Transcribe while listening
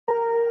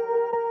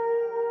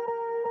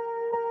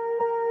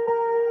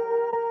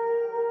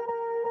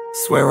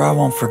Swear I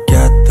won't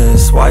forget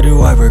this, why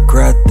do I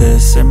regret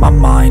this? In my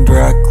mind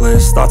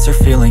reckless, thoughts are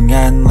feeling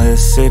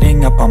endless.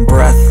 Sitting up I'm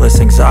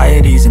breathless,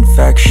 anxiety's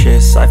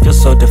infectious. I feel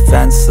so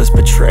defenseless,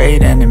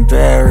 betrayed and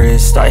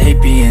embarrassed. I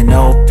hate being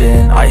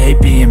open, I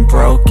hate being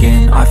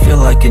broken. I feel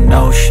like an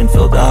ocean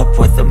filled up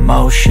with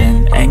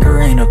emotion. Anger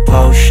ain't a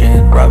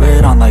potion, rub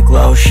it on like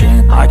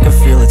lotion. I can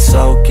feel it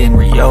soaking,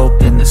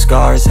 reopen, the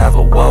scars have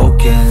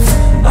awoken.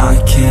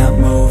 I can't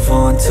move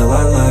on till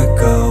I let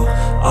go.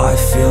 I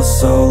feel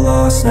so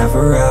lost,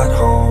 never at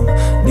home.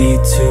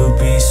 Need to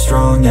be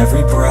strong,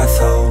 every breath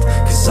hold.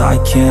 Cause I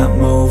can't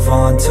move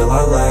on till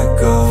I let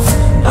go.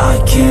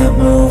 I can't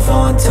move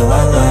on till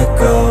I let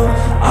go.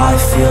 I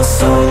feel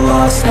so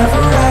lost,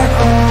 never at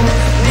home.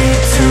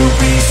 Need to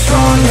be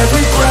strong,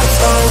 every breath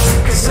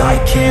hold. Cause I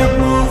can't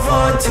move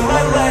on till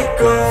I let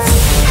go.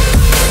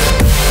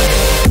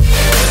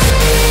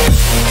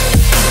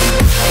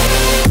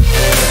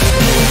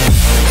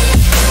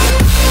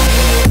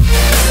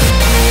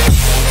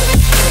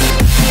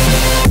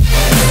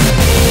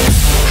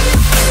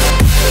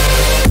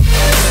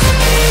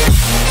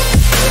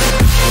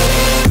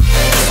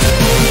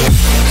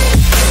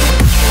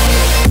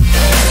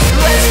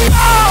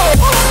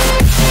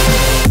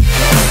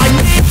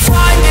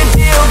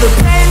 The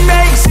pain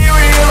makes it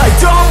real, I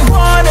don't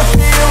wanna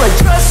feel, I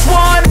just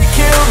wanna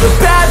kill the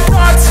bad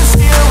thoughts and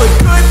steal a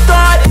good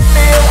thought and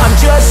meal. I'm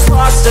just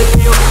lost, I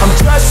feel, I'm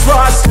just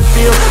lost, I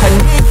feel. I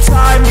need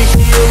time to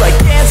heal, I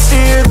can't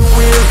steer the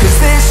wheel. Cause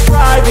this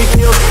drive it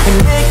kills,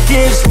 and it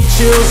gives me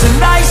chills. A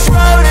nice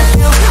road it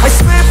feels, I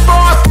slip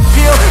off the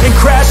peel and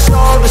crash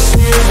all the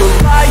steel.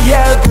 Will I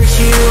ever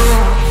heal?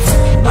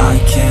 I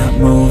can't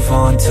move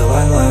on till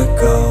I let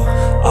go.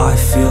 I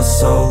feel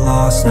so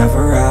lost,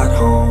 never at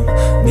home.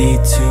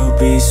 Need to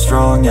be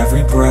strong,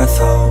 every breath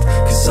hold.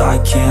 Cause I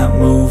can't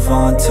move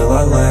on till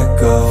I let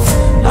go.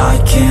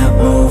 I can't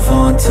move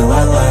on till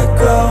I let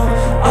go.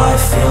 I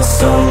feel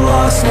so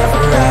lost,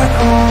 never at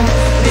home.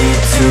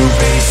 Need to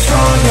be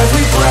strong,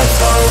 every breath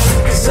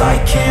hold. Cause I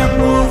can't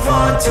move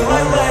on till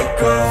I let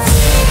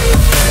go.